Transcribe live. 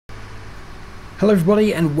Hello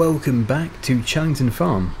everybody and welcome back to Chellington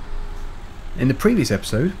Farm. In the previous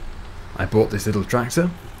episode I bought this little tractor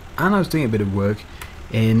and I was doing a bit of work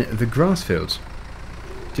in the grass fields,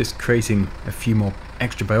 just creating a few more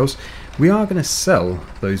extra bales. We are going to sell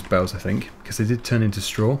those bales, I think, because they did turn into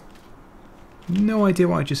straw. No idea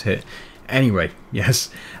what I just hit. Anyway, yes,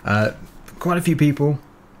 quite a few people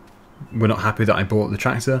were not happy that I bought the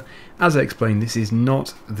tractor. As I explained, this is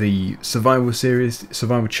not the survival series.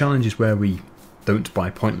 Survival challenge is where we don't buy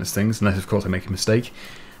pointless things, unless of course I make a mistake.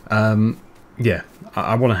 Yeah,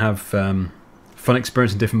 I want to have fun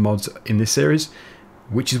experiencing different mods in this series,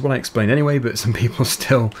 which is what I explained anyway, but some people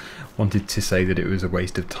still wanted to say that it was a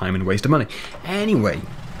waste of time and a waste of money. Anyway,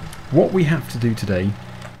 what we have to do today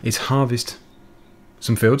is harvest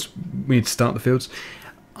some fields. We need to start the fields.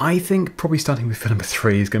 I think probably starting with field number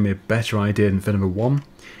 3 is going to be a better idea than field number 1,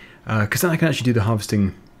 because then I can actually do the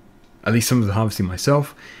harvesting, at least some of the harvesting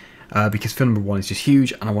myself. Because field number 1 is just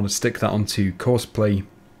huge and I want to stick that onto course play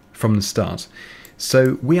from the start.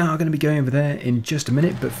 So we are going to be going over there in just a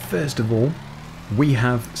minute, but first of all we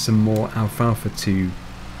have some more alfalfa to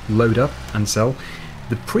load up and sell.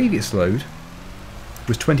 The previous load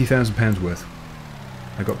was £20,000 worth.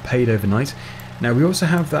 I got paid overnight. Now we also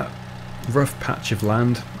have that rough patch of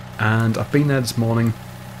land and I've been there this morning.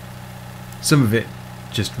 Some of it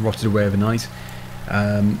just rotted away overnight.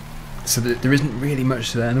 So that there isn't really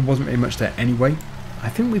much there, and there wasn't really much there anyway. I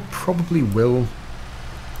think we probably will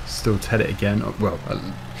still ted it again, well,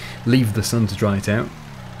 leave the sun to dry it out,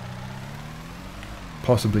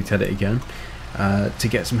 possibly ted it again to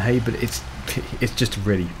get some hay, but it's just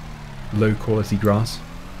really low quality grass.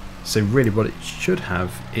 So really what it should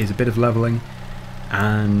have is a bit of levelling,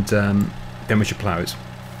 and then we should plough it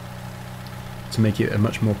to make it a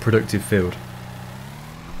much more productive field.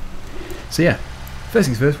 So yeah, first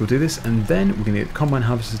things first, we'll do this, and then we're going to get the combine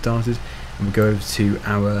harvester started, and we'll go over to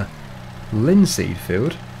our linseed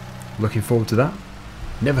field. Looking forward to that.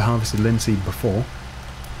 Never harvested linseed before,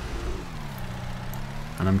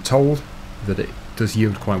 and I'm told that it does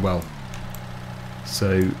yield quite well.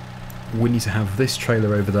 So we need to have this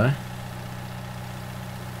trailer over there,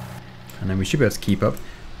 and then we should be able to keep up,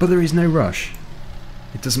 but there is no rush.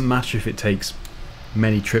 It doesn't matter if it takes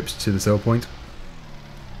many trips to the sell point.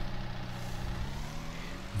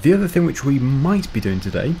 The other thing which we might be doing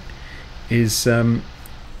today is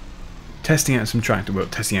testing out some tractor. Well,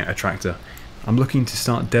 testing out a tractor. I'm looking to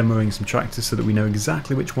start demoing some tractors so that we know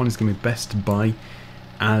exactly which one is going to be best to buy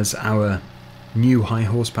as our new high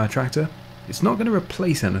horsepower tractor. It's not going to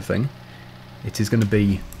replace anything. It is going to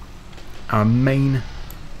be our main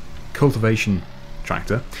cultivation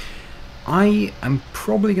tractor. I am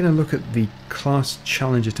probably going to look at the Claas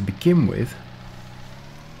Challenger to begin with,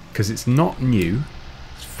 because it's not new.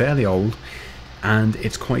 Fairly old and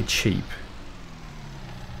it's quite cheap.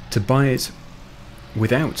 To buy it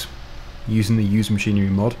without using the used machinery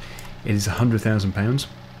mod, it is £100,000.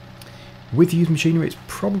 With used machinery it's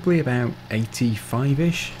probably about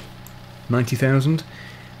 85-ish, 90,000,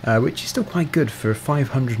 which is still quite good for a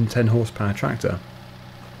 510 horsepower tractor.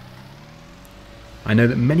 I know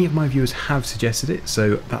that many of my viewers have suggested it,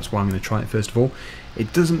 so that's why I'm going to try it first of all.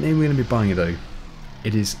 It doesn't mean we're going to be buying it though.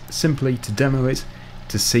 It is simply to demo it,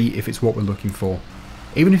 to see if it's what we're looking for.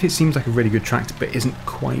 Even if it seems like a really good tractor but isn't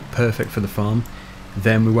quite perfect for the farm,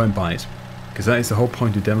 then we won't buy it, because that is the whole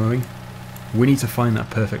point of demoing. We need to find that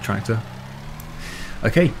perfect tractor.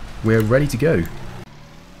 Okay, we're ready to go.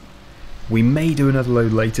 We may do another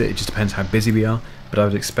load later, it just depends how busy we are, but I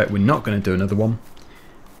would expect we're not going to do another one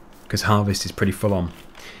because harvest is pretty full on.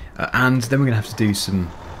 And then we're going to have to do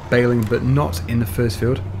some baling, but not in the first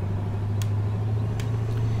field.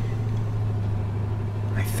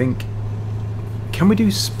 I think, can we do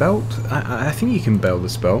spelt? I think you can bale the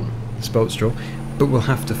spelt straw, but we'll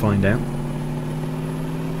have to find out.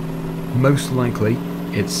 Most likely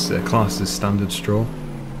it's classed as standard straw.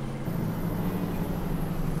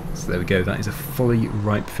 So there we go, that is a fully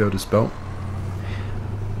ripe field of spelt.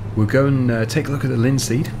 We'll go and take a look at the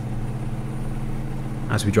linseed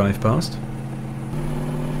as we drive past.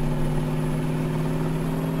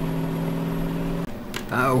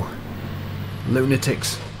 Oh,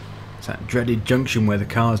 lunatics. It's that dreaded junction where the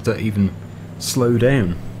cars don't even slow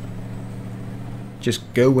down.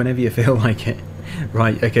 Just go whenever you feel like it.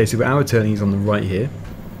 Right, okay, so our turning is on the right here.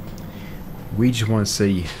 We just want to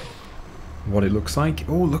see what it looks like.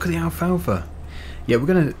 Oh, look at the alfalfa. Yeah, we're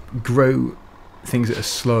going to grow things at a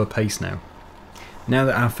slower pace now. Now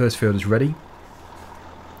that our first field is ready,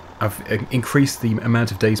 I've increased the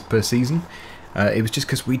amount of days per season. It was just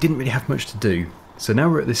because we didn't really have much to do. So now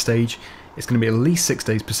we're at this stage, it's going to be at least 6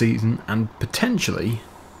 days per season, and potentially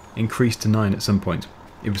increased to 9 at some point.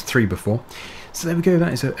 It was 3 before. So there we go,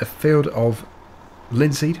 that is a field of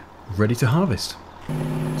linseed ready to harvest.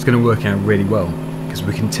 It's going to work out really well, because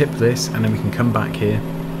we can tip this and then we can come back here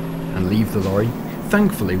and leave the lorry.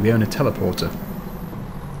 Thankfully we own a teleporter.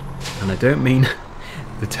 And I don't mean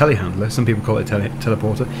the telehandler, some people call it a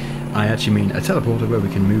teleporter. I actually mean a teleporter where we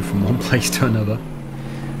can move from one place to another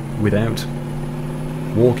without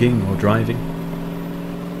walking or driving.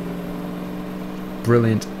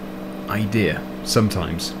 Brilliant idea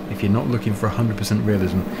sometimes, if you're not looking for 100%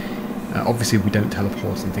 realism. Obviously we don't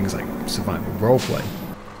teleport in things like survival roleplay,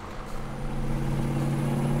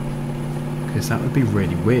 because that would be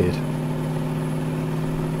really weird.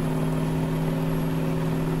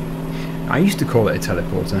 I used to call it a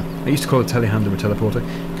teleporter. I used to call a telehandler a teleporter,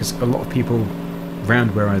 because a lot of people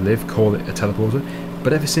around where I live call it a teleporter,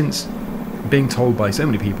 but ever since being told by so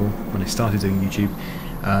many people when I started doing YouTube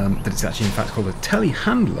that it's actually in fact called a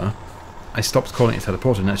telehandler, I stopped calling it a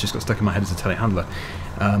teleporter, and that's just got stuck in my head as a telehandler.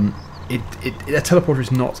 A teleporter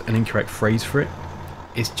is not an incorrect phrase for it.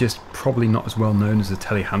 It's just probably not as well known as a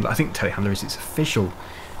telehandler. I think telehandler is its official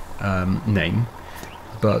name,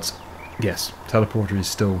 but yes, teleporter is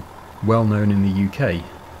still well known in the UK,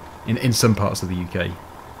 in some parts of the UK.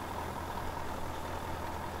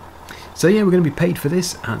 So yeah, we're going to be paid for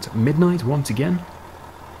this at midnight once again.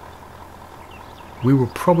 We will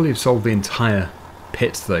probably have sold the entire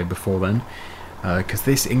pit though before then, because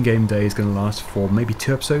this in-game day is going to last for maybe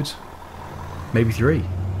 2 episodes, maybe 3.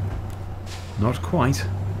 Not quite.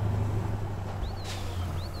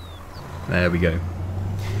 There we go.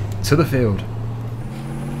 To the field.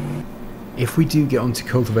 If we do get onto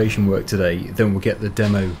cultivation work today, then we'll get the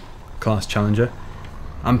demo Claas Challenger.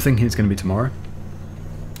 I'm thinking it's going to be tomorrow,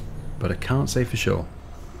 but I can't say for sure.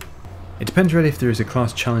 It depends really if there is a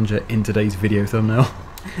Claas Challenger in today's video thumbnail,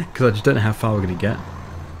 because I just don't know how far we're going to get.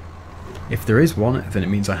 If there is one, then it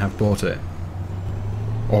means I have bought it,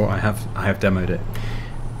 or I have demoed it.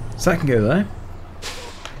 So that can go there.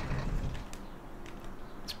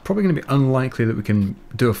 It's probably going to be unlikely that we can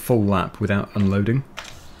do a full lap without unloading.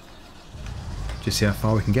 Just see how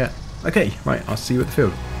far we can get. Okay, right, I'll see you at the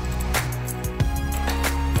field.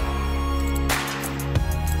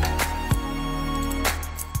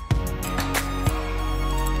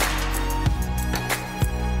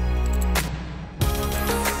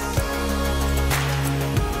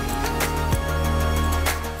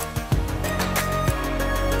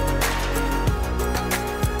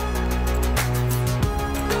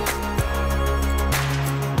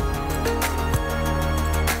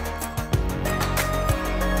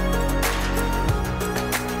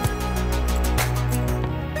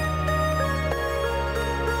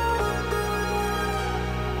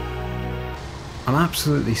 I'm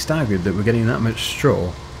absolutely staggered that we're getting that much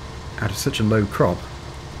straw out of such a low crop,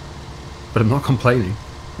 but I'm not complaining.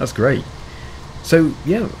 That's great. So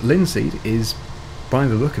yeah, linseed is, by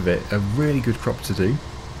the look of it, a really good crop to do,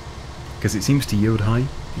 because it seems to yield high.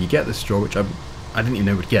 You get the straw, which I didn't even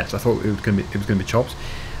know we'd get. I thought it was going to be chopped.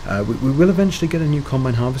 We will eventually get a new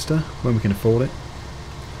combine harvester when we can afford it,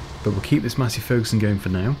 but we'll keep this massive Ferguson going for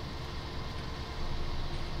now.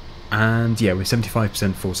 And yeah, we're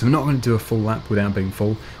 75% full, so we're not going to do a full lap without being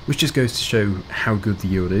full, which just goes to show how good the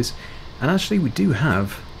yield is. And actually we do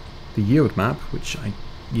have the yield map, which I think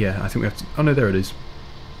we have to, oh no, there it is.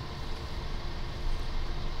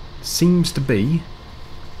 Seems to be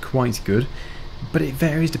quite good, but it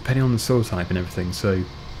varies depending on the soil type and everything, so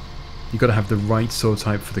you've got to have the right soil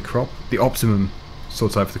type for the crop, the optimum soil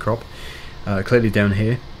type for the crop. Clearly down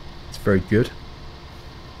here, it's very good.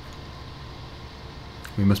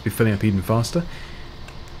 We must be filling up even faster,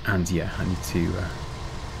 and yeah, I need to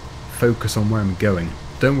focus on where I'm going.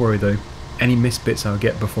 Don't worry though, any missed bits I'll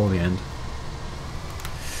get before the end.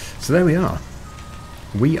 So there we are.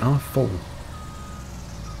 We are full.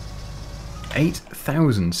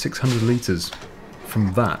 8,600 litres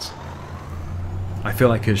from that. I feel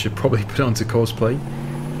like I should probably put it onto cosplay.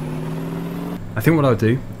 I think what I'll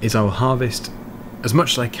do is I'll harvest as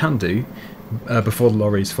much as I can do before the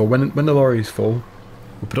lorry is full. When the lorry is full,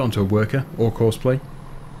 we'll put it onto a worker or cosplay,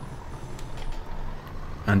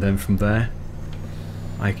 and then from there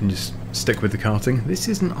I can just stick with the carting. This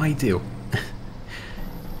isn't ideal.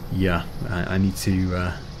 Yeah, I need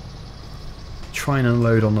to try and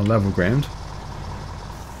unload on the level ground.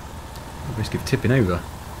 At risk of tipping over.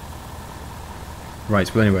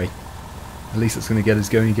 Right, well anyway, at least that's going to get us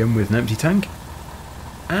going again with an empty tank,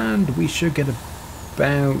 and we should get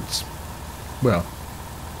about, well,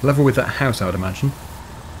 level with that house I would imagine.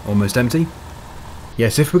 Almost empty.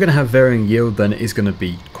 Yes, if we're going to have varying yield, then it is going to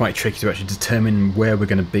be quite tricky to actually determine where we're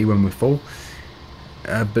going to be when we're full.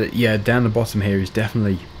 But yeah, down the bottom here is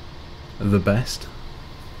definitely the best.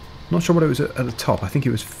 Not sure what it was at the top. I think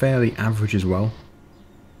it was fairly average as well.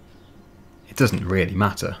 It doesn't really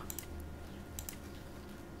matter.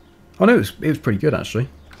 Oh no, it was pretty good actually.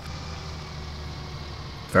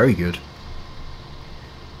 Very good.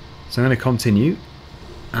 So I'm going to continue,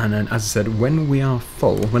 and then as I said, when we are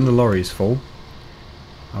full, when the lorry is full,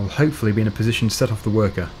 I'll hopefully be in a position to set off the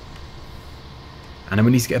worker. And then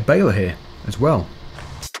we need to get a baler here as well.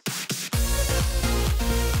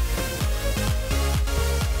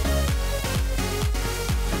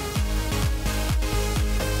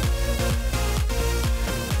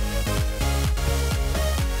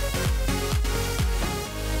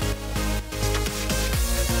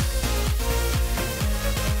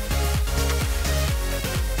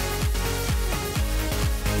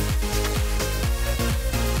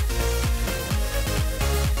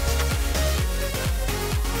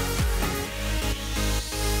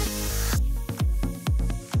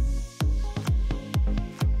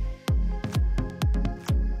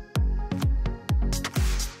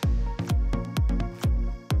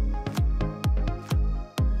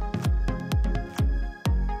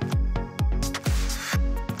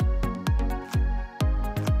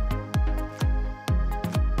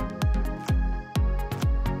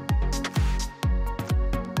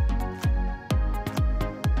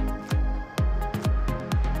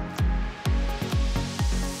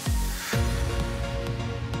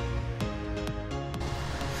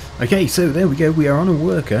 Okay, so there we go, we are on a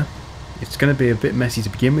worker. It's going to be a bit messy to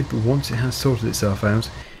begin with, but once it has sorted itself out,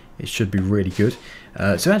 it should be really good.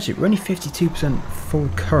 So actually, we're only 52% full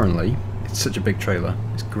currently. It's such a big trailer,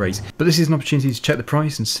 it's great. But this is an opportunity to check the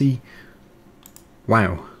price and see,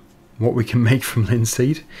 wow, what we can make from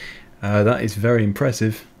linseed. That is very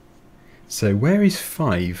impressive. So where is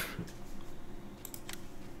 5?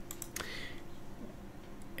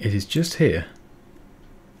 It is just here.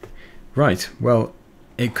 Right, well,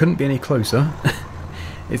 it couldn't be any closer.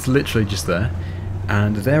 It's literally just there,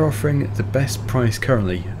 and they're offering the best price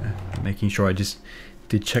currently. Making sure I just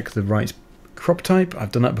did check the right crop type.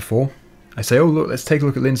 I've done that before. I say, oh look, let's take a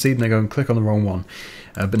look at linseed, and they go and click on the wrong one.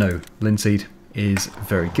 But no, linseed is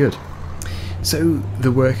very good. So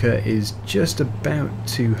the worker is just about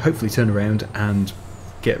to hopefully turn around and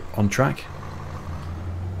get on track.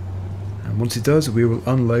 And once it does, we will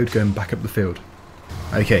unload going back up the field.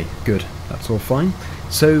 Okay, good. That's all fine.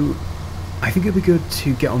 So I think it'd be good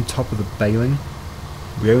to get on top of the baling.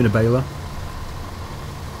 We own a baler.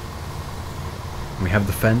 We have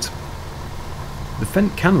the Fendt. The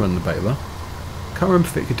Fendt can run the baler. Can't remember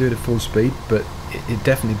if it could do it at full speed, but it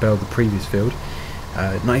definitely baled the previous field.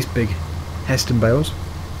 Nice big Heston bales.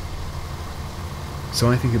 So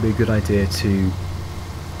I think it'd be a good idea to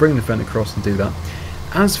bring the Fendt across and do that.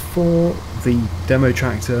 As for the demo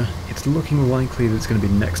tractor, it's looking likely that it's going to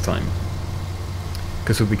be next time,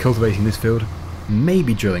 because we'll be cultivating this field,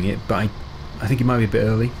 maybe drilling it, but I think it might be a bit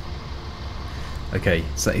early. Okay,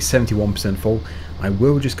 so that is 71% full. I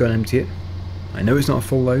will just go and empty it. I know it's not a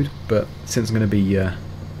full load, but since I'm going to be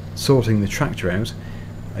sorting the tractor out,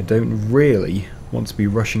 I don't really want to be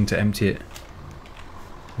rushing to empty it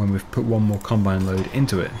when we've put one more combine load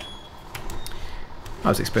into it. I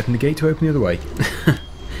was expecting the gate to open the other way.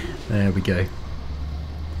 There we go.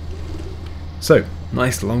 So,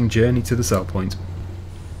 nice long journey to the sell point.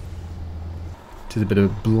 Did a bit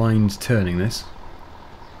of blind turning this.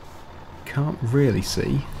 Can't really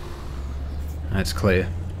see. That's clear.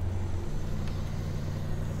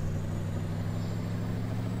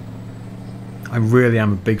 I really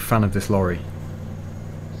am a big fan of this lorry.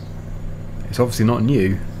 It's obviously not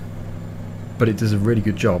new, but it does a really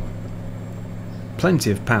good job.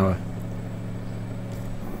 Plenty of power.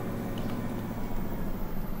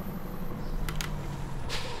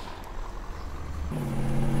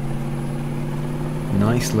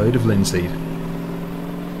 Nice load of linseed.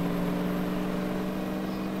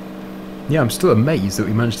 Yeah, I'm still amazed that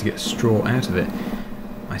we managed to get straw out of it.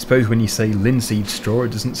 I suppose when you say linseed straw,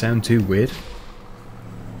 it doesn't sound too weird.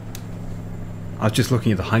 I was just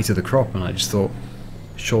looking at the height of the crop and I just thought,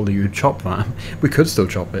 surely you would chop that. We could still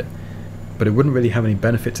chop it, but it wouldn't really have any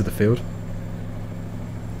benefit to the field.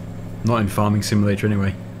 Not in Farming Simulator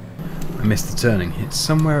anyway. I missed the turning. It's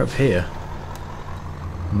somewhere up here.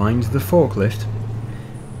 Mind the forklift.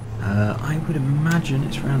 I would imagine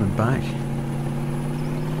it's around the back.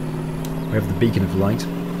 We have the beacon of light.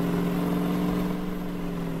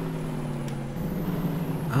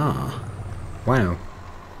 Ah, wow.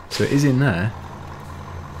 So it is in there.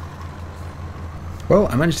 Well,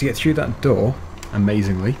 I managed to get through that door,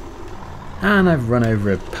 amazingly. And I've run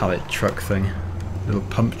over a pallet truck thing. Little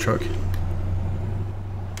pump truck.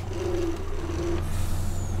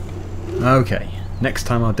 Okay, next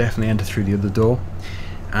time I'll definitely enter through the other door,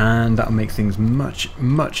 and that'll make things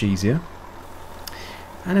much easier.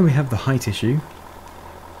 And then we have the height issue.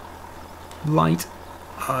 Light,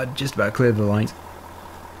 just about clear the light,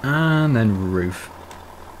 and then roof.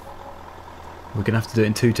 We're going to have to do it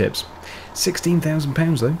in 2 tips.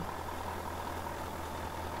 £16,000 though.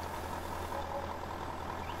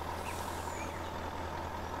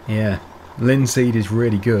 Yeah, linseed is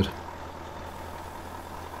really good.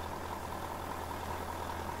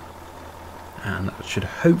 And that should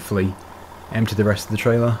hopefully empty the rest of the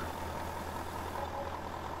trailer.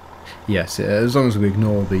 Yes, as long as we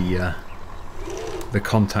ignore the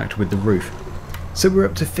contact with the roof. So we're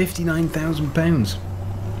up to £59,000.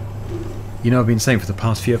 You know, I've been saying for the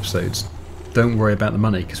past few episodes, don't worry about the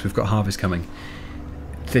money because we've got harvest coming.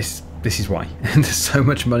 This is why. There's so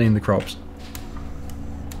much money in the crops.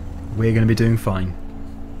 We're going to be doing fine.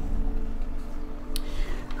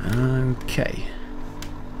 Okay.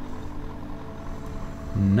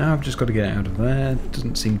 Now I've just got to get out of there.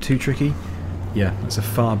 Doesn't seem too tricky. Yeah, that's a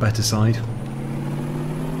far better side.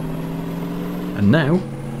 And now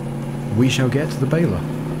we shall get to the baler.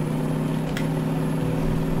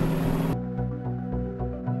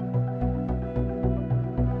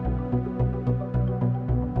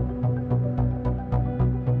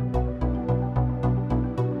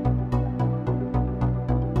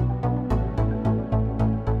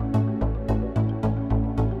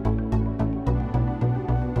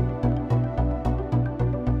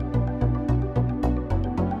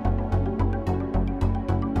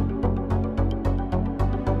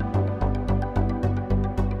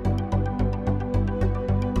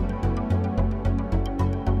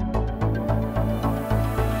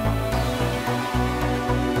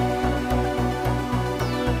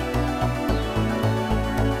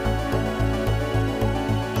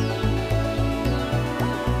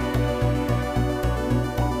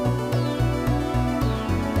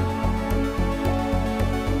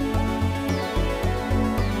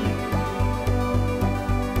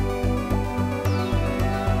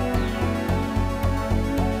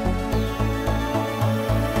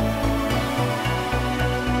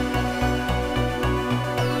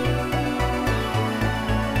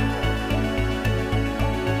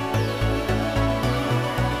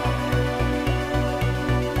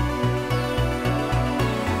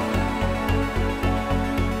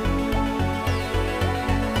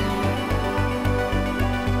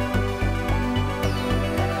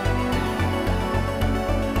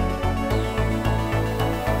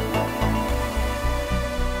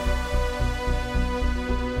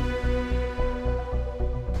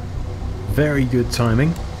 Very good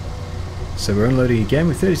timing. So we're unloading again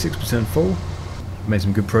with 36% full. Made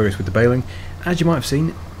some good progress with the baling. As you might have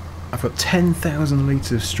seen, I've got 10,000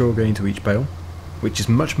 litres of straw going to each bale, which is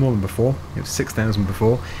much more than before. It was 6,000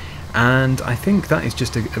 before, and I think that is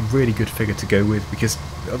just a really good figure to go with, because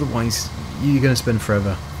otherwise you're going to spend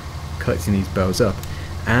forever collecting these bales up.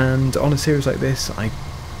 And on a series like this, I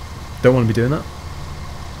don't want to be doing that.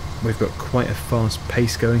 We've got quite a fast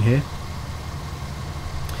pace going here.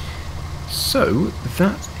 So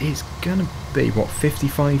that is going to be, what,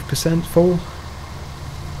 55% full?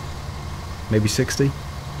 Maybe 60?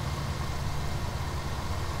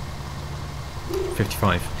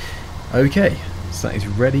 55. Okay, so that is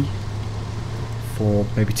ready for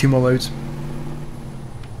maybe 2 more loads.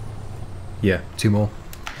 Yeah, 2 more.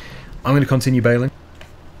 I'm going to continue baling.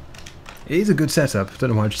 It is a good setup. Don't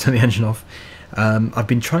know why I just turned the engine off. I've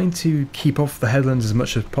been trying to keep off the headlands as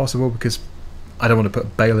much as possible because I don't want to put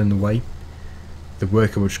a bale in the way. The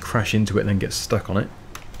worker will just crash into it and then get stuck on it.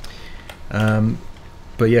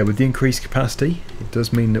 But yeah, with the increased capacity, it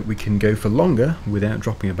does mean that we can go for longer without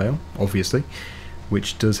dropping a bale, obviously,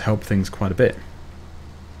 which does help things quite a bit.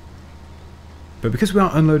 But because we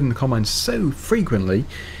are unloading the combine so frequently,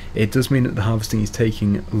 it does mean that the harvesting is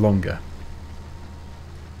taking longer.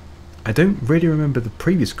 I don't really remember the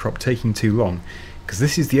previous crop taking too long, because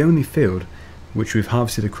this is the only field which we've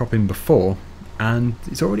harvested a crop in before, and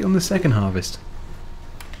it's already on the second harvest.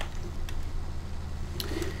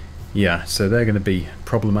 Yeah, so they're going to be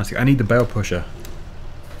problematic. I need the bale pusher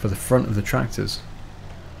for the front of the tractors.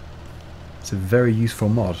 It's a very useful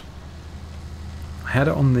mod. I had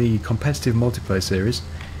it on the competitive multiplayer series,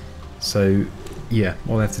 so yeah,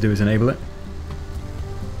 all I have to do is enable it.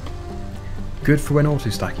 Good for when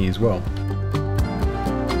auto-stacking as well.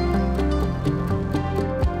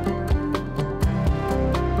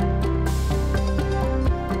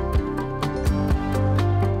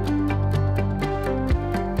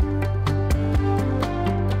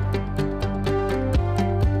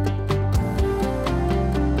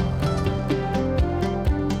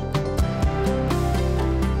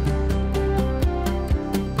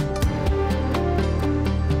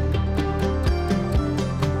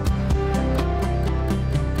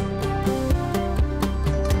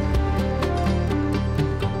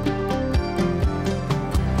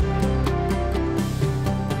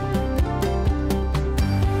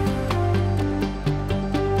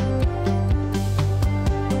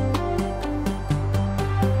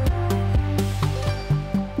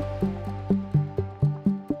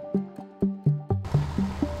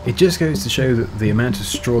 It just goes to show that the amount of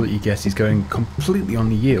straw that you get is going completely on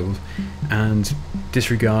the yield and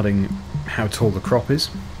disregarding how tall the crop is,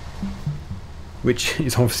 which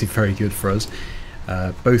is obviously very good for us.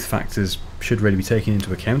 Both factors should really be taken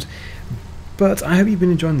into account. But I hope you've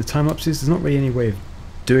been enjoying the time lapses. There's not really any way of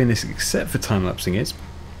doing this except for time lapsing it.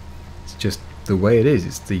 It's just the way it is.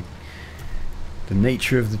 It's the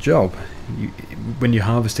nature of the job. When you're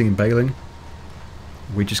harvesting and baling,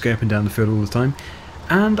 we just go up and down the field all the time.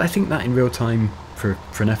 And I think that in real time for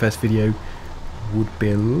an FS video would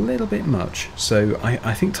be a little bit much. So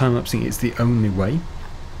I think time lapsing is the only way.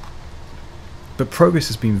 But progress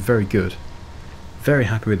has been very good. Very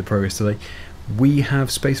happy with the progress today. We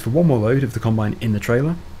have space for one more load of the combine in the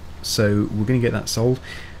trailer, so we're going to get that sold.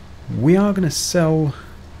 We are going to sell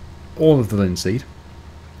all of the linseed.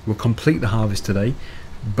 We'll complete the harvest today,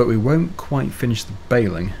 but we won't quite finish the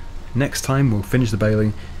baling. Next time we'll finish the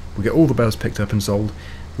baling, we'll get all the bales picked up and sold.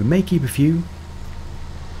 We may keep a few,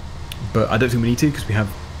 but I don't think we need to because we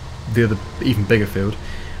have the other even bigger field.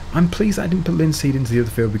 I'm pleased that I didn't put linseed into the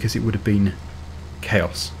other field because it would have been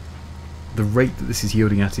chaos. The rate that this is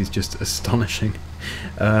yielding at is just astonishing.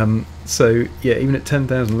 So yeah, even at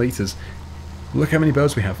 10,000 litres, look how many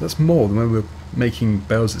bales we have. That's more than when we were making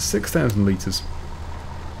bales at 6,000 litres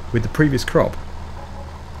with the previous crop.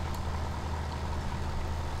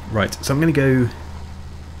 Right, so I'm going to go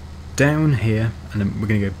down here and then we're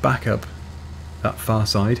going to go back up that far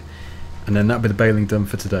side, and then that'll be the baling done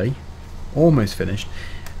for today. Almost finished.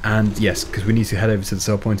 And yes, because we need to head over to the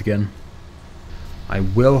sell point again. I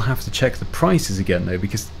will have to check the prices again though,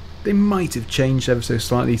 because they might have changed ever so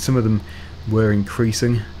slightly. Some of them were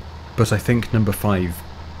increasing, but I think number 5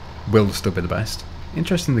 will still be the best.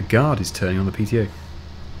 Interesting, the guard is turning on the PTO.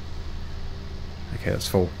 Okay, that's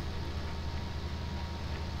full.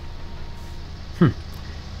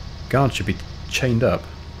 Guard should be chained up.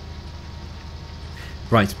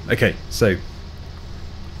 Right, okay, so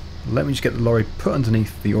let me just get the lorry put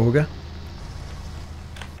underneath the auger.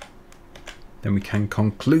 Then we can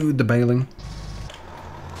conclude the baling.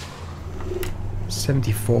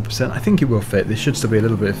 74%. I think it will fit. There should still be a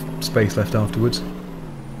little bit of space left afterwards.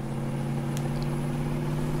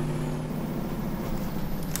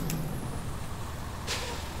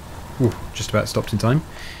 Ooh, just about stopped in time.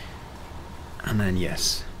 And then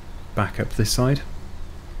yes, back up this side.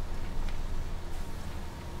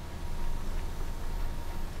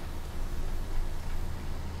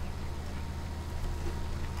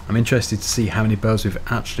 I'm interested to see how many bales we've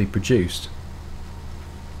actually produced.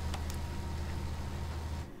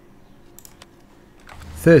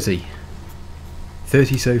 30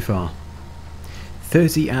 so far.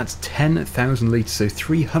 30 at 10,000 litres, so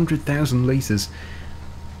 300,000 litres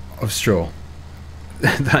of straw.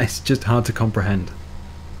 That is just hard to comprehend.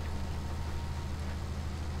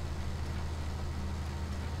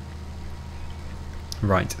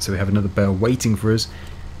 Right, so we have another bale waiting for us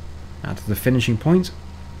at the finishing point.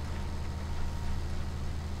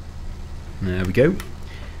 There we go.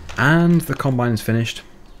 And the combine is finished.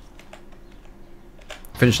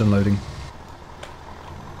 Finished unloading.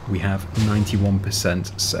 We have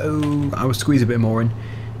 91%. So I will squeeze a bit more in.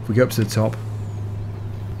 If we go up to the top,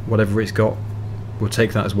 whatever it's got, we'll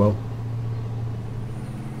take that as well.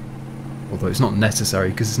 Although it's not necessary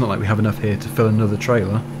because it's not like we have enough here to fill another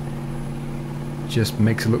trailer. It just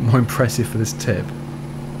makes it look more impressive for this tip.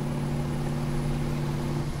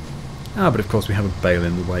 Ah, but of course we have a bale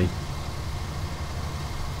in the way.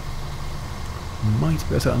 Might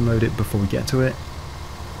be able to unload it before we get to it.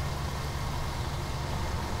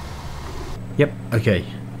 Yep, okay,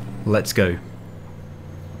 let's go.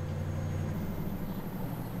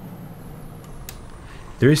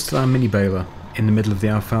 There is still our mini baler in the middle of the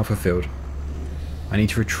alfalfa field. I need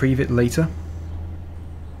to retrieve it later.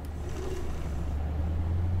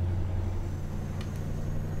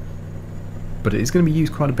 But it is going to be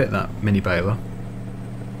used quite a bit, that mini baler.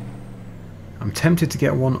 I'm tempted to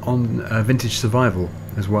get one on Vintage Survival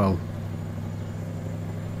as well.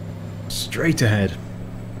 Straight ahead,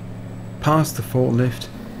 past the forklift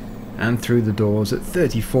and through the doors at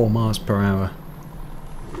 34 miles per hour.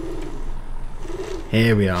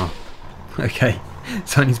 Here we are. Okay,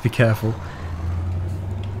 so I need to be careful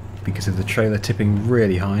because of the trailer tipping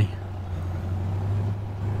really high.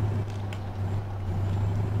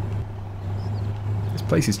 This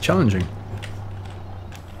place is challenging.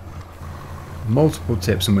 Multiple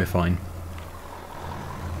tips and we're fine.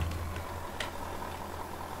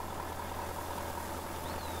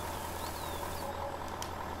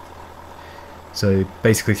 So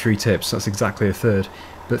basically 3 tips, that's exactly a third.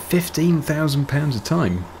 But £15,000 a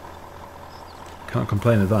time. Can't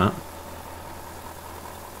complain of that.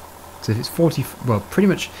 So if it's 40, well, pretty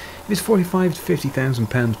much, if it's 45 to 50,000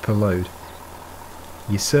 pounds per load,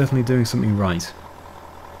 you're certainly doing something right.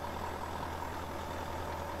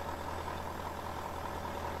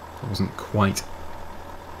 That wasn't quite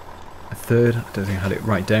a third. I don't think I had it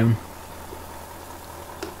right down.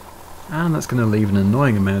 And that's going to leave an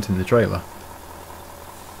annoying amount in the trailer.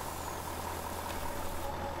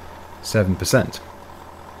 7%.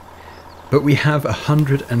 But we have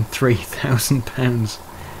 £103,000.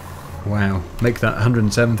 Wow, make that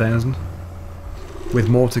 107,000 with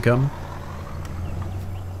more to come.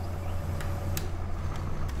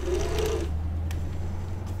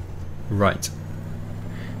 Right,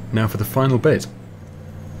 now for the final bit.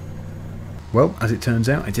 Well, as it turns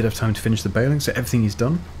out, I did have time to finish the baling, so everything is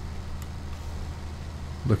done.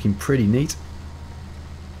 Looking pretty neat.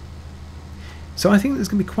 So I think there's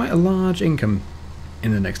going to be quite a large income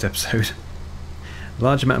in the next episode. A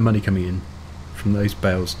large amount of money coming in from those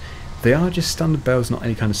bales. They are just standard bales, not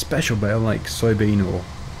any kind of special bale like soybean or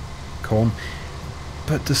corn.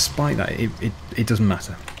 But despite that, it doesn't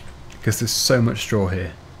matter. Because there's so much straw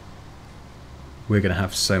here. We're going to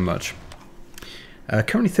have so much.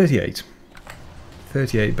 Currently 38.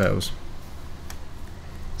 38 bales.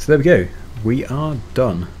 So there we go. We are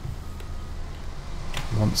done.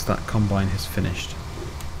 Once that combine has finished.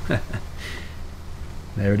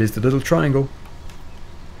 There it is, the little triangle.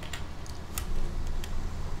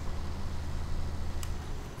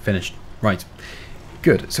 Finished. Right.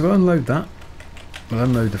 Good. So we'll unload that. We'll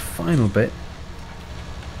unload the final bit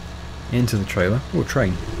into the trailer, or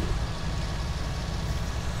train.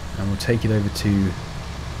 And we'll take it over to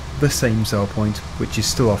the same sell point, which is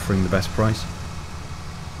still offering the best price.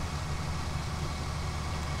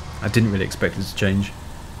 I didn't really expect it to change.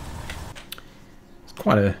 It's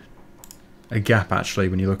quite a gap actually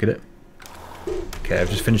when you look at it. Okay, I've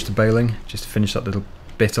just finished the baling, just to finish that little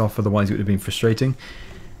bit off, otherwise it would have been frustrating.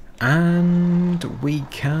 And we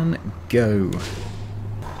can go.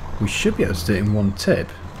 We should be able to do it in one tip.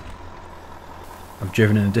 I've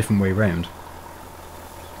driven in a different way round.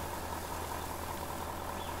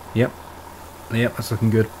 Yep, that's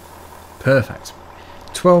looking good. Perfect.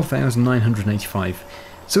 12,985.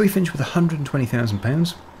 So we finished with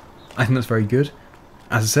 £120,000. I think that's very good.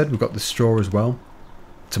 As I said, we've got the straw as well.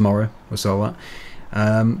 Tomorrow we'll sell that.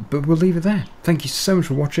 But we'll leave it there. Thank you so much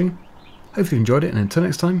for watching. Hopefully you enjoyed it, and until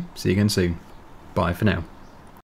next time, see you again soon. Bye for now.